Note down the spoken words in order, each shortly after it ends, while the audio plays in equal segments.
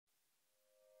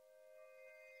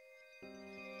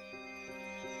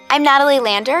I'm Natalie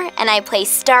Lander, and I play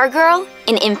Stargirl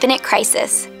in Infinite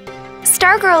Crisis.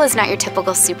 Stargirl is not your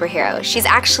typical superhero. She's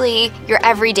actually your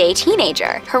everyday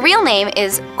teenager. Her real name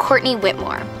is Courtney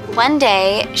Whitmore. One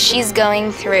day, she's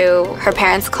going through her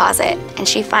parents' closet, and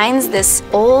she finds this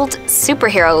old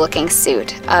superhero-looking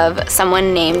suit of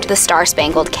someone named the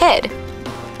Star-Spangled Kid.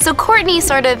 So Courtney,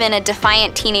 sort of in a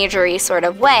defiant teenager-y sort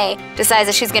of way, decides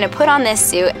that she's gonna put on this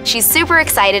suit. She's super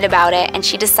excited about it, and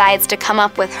she decides to come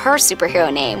up with her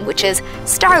superhero name, which is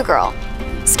Stargirl.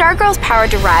 Stargirl's power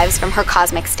derives from her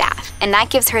cosmic staff, and that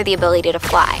gives her the ability to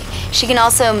fly. She can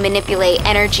also manipulate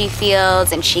energy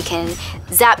fields, and she can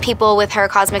zap people with her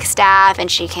cosmic staff,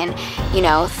 and she can,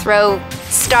 throw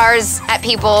stars at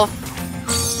people.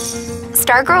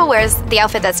 Stargirl wears the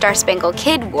outfit that Star-Spangled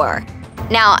Kid wore.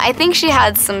 Now, I think she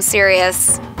had some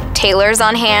serious tailors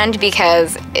on hand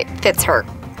because it fits her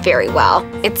very well.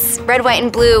 It's red, white,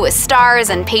 and blue with stars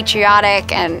and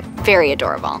patriotic and very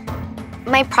adorable.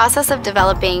 My process of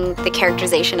developing the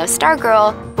characterization of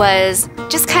Stargirl was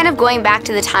just kind of going back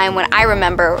to the time when I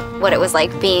remember what it was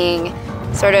like being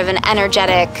sort of an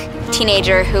energetic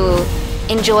teenager who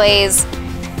enjoys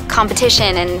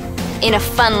competition and in a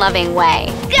fun-loving way.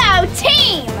 Go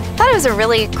team! I thought it was a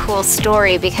really cool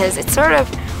story because it sort of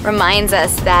reminds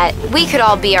us that we could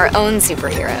all be our own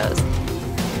superheroes.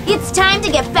 It's time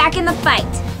to get back in the fight.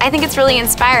 I think it's really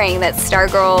inspiring that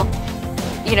Stargirl,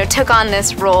 took on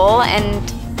this role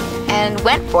and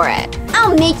went for it.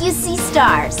 I'll make you see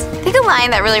stars. I think a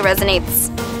line that really resonates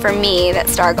for me that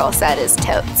Stargirl said is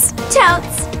totes.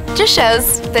 Totes. Just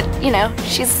shows that,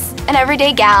 she's an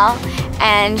everyday gal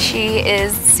and she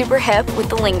is super hip with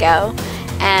the lingo,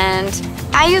 and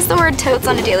I use the word totes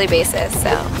on a daily basis, so.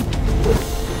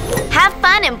 Have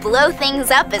fun and blow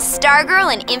things up as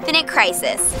Stargirl in Infinite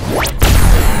Crisis.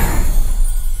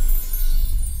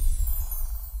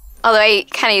 Although I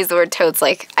kind of use the word totes,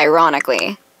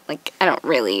 ironically. I don't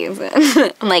really use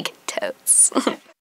it. I'm like, totes.